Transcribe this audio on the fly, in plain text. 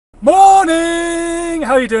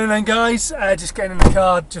how you doing then, guys? Just getting in the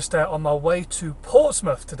car, just on my way to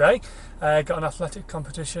Portsmouth today. Got an athletic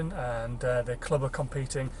competition and the club are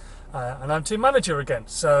competing and I'm team manager again.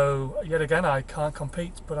 So yet again I can't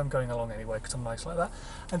compete, but I'm going along anyway because I'm nice like that.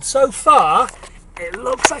 And so far it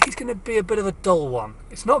looks like it's going to be a bit of a dull one.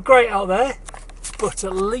 It's not great out there, but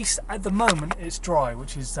at least at the moment it's dry,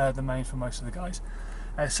 which is the main for most of the guys.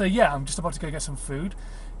 So yeah, I'm just about to go get some food,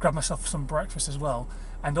 grab myself some breakfast as well.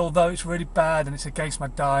 And although it's really bad and it's against my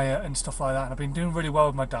diet and stuff like that, and I've been doing really well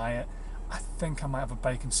with my diet, I think I might have a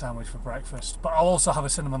bacon sandwich for breakfast. But I'll also have a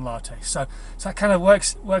cinnamon latte. So that kind of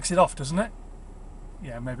works it off, doesn't it?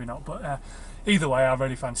 Yeah, maybe not. But either way, I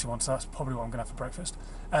really fancy one, so that's probably what I'm going to have for breakfast.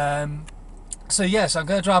 So yes, I'm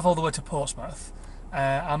going to drive all the way to Portsmouth.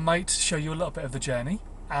 I might show you a little bit of the journey.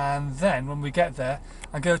 And then when we get there,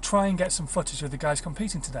 I'm going to try and get some footage of the guys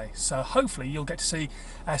competing today. So hopefully you'll get to see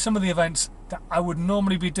some of the events that I would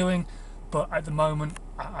normally be doing, but at the moment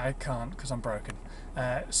I can't because I'm broken.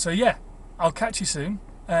 So yeah, I'll catch you soon,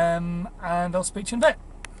 and I'll speak to you in a bit.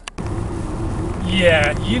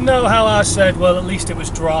 Yeah, you know how I said, well, at least it was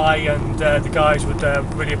dry and the guys would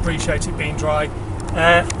really appreciate it being dry.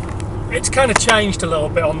 It's kind of changed a little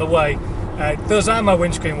bit on the way. Those are my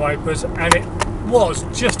windscreen wipers, and it was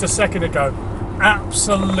just a second ago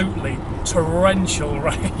absolutely torrential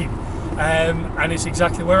rain, and it's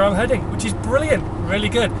exactly where I'm heading, which is brilliant, really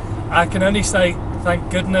good. I can only say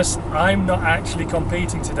thank goodness I'm not actually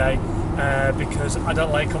competing today, because I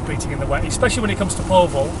don't like competing in the wet, especially when it comes to pole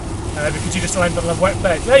vault, because you just land on a wet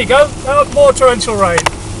bed. There you go, more torrential rain.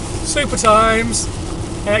 Super times,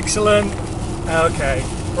 excellent. Okay,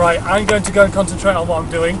 right, I'm going to go and concentrate on what I'm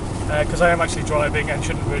doing, because I am actually driving and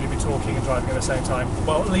shouldn't really be talking and driving at the same time.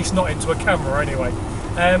 Well, at least not into a camera anyway.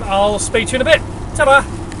 I'll speak to you in a bit. Ta-da!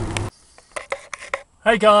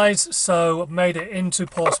 Hey guys, so I've made it into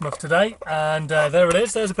Portsmouth today, and there it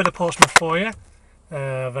is. There's a bit of Portsmouth for you.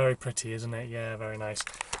 Very pretty, isn't it? Yeah, very nice.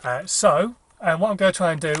 So what I'm going to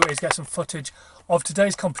try and do is get some footage of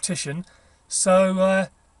today's competition. So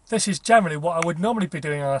this is generally what I would normally be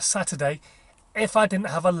doing on a Saturday if I didn't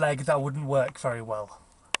have a leg that wouldn't work very well.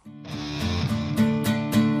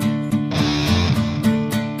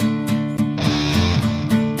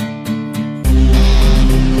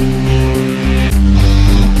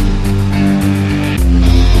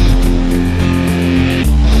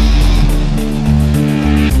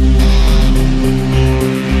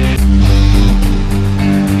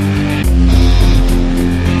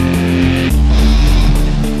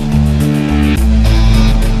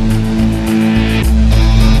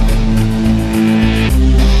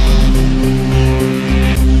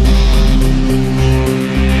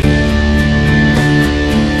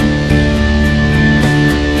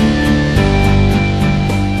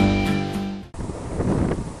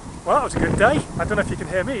 Well, that was a good day. I don't know if you can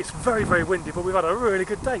hear me, it's very, very windy, but we've had a really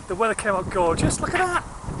good day. The weather came out gorgeous, look at that!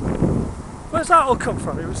 Where's that all come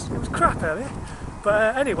from? It was crap earlier.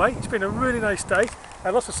 But anyway, it's been a really nice day.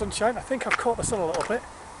 Lots of sunshine. I think I've caught the sun a little bit.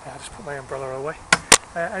 I just put my umbrella away.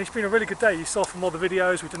 And it's been a really good day. You saw from all the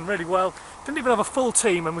videos, we've done really well. Didn't even have a full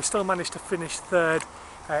team and we still managed to finish third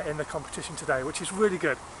in the competition today, which is really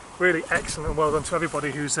good. Really excellent, and well done to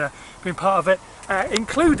everybody who's been part of it,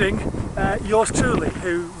 including yours truly,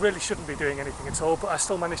 who really shouldn't be doing anything at all, but I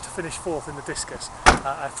still managed to finish fourth in the discus.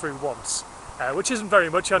 I threw once, which isn't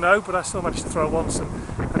very much, I know, but I still managed to throw once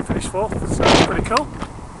and finish fourth, so that's pretty cool.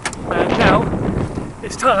 Now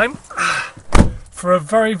it's time for a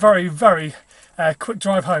very, very, very quick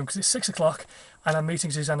drive home, because it's 6 o'clock and I'm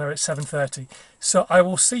meeting Susanna at 7:30, so I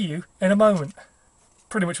will see you in a moment,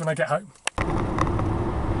 pretty much when I get home.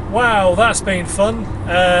 Wow, that's been fun.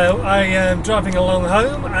 I am driving along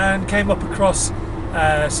home and came up across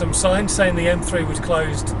some signs saying the M3 was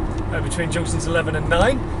closed between junctions 11 and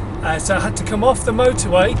 9. So I had to come off the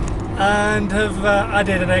motorway and have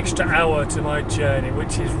added an extra hour to my journey,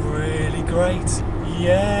 which is really great.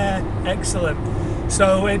 Yeah, excellent.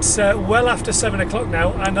 So it's well after 7 o'clock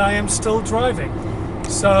now and I am still driving.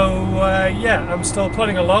 So yeah, I'm still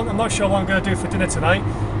plodding along. I'm not sure what I'm going to do for dinner tonight.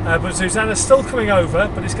 But Susanna's still coming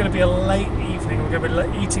over, but it's going to be a late evening. We're going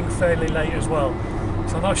to be eating fairly late as well,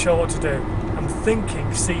 so I'm not sure what to do. I'm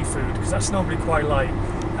thinking seafood, because that's normally quite light,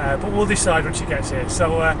 but we'll decide when she gets here.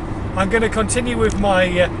 So I'm going to continue with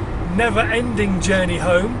my never-ending journey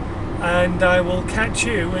home, and I will catch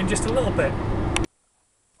you in just a little bit.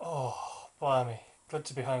 Oh, blimey, good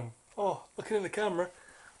to be home. Oh, looking in the camera,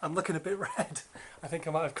 I'm looking a bit red. I think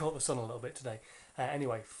I might have caught the sun a little bit today.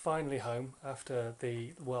 Anyway, finally home after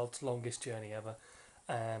the world's longest journey ever,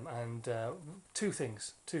 and two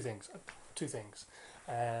things.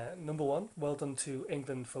 Number one, well done to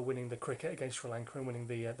England for winning the cricket against Sri Lanka and winning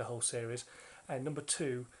the whole series. Number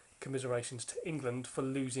two, commiserations to England for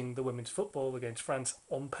losing the women's football against France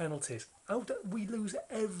on penalties. How do we lose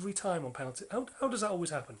every time on penalties? How does that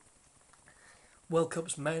always happen? World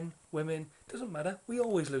Cups, men, women, doesn't matter. We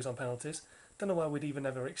always lose on penalties. Don't know why we'd even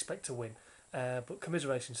ever expect to win. But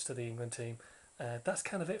commiserations to the England team. That's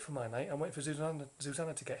kind of it for my night. I'm waiting for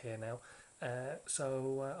Susanna to get here now.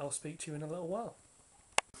 So I'll speak to you in a little while.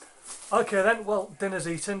 Okay then, well, dinner's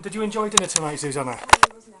eaten. Did you enjoy dinner tonight, Susanna?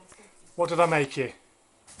 It was nice. What did I make you?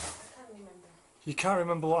 I can't remember. You can't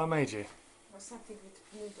remember what I made you? It was something with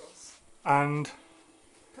noodles. And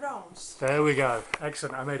Prawns. there we go.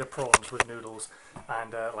 Excellent. I made a prawns with noodles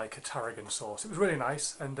and like a tarragon sauce. It was really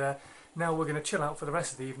nice. And now we're going to chill out for the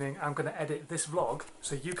rest of the evening. I'm going to edit this vlog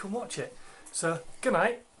so you can watch it. So, good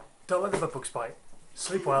night. Don't let the bed bugs bite.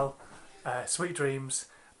 Sleep well. Sweet dreams.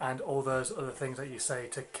 And all those other things that you say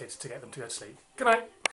to kids to get them to go to sleep. Good night.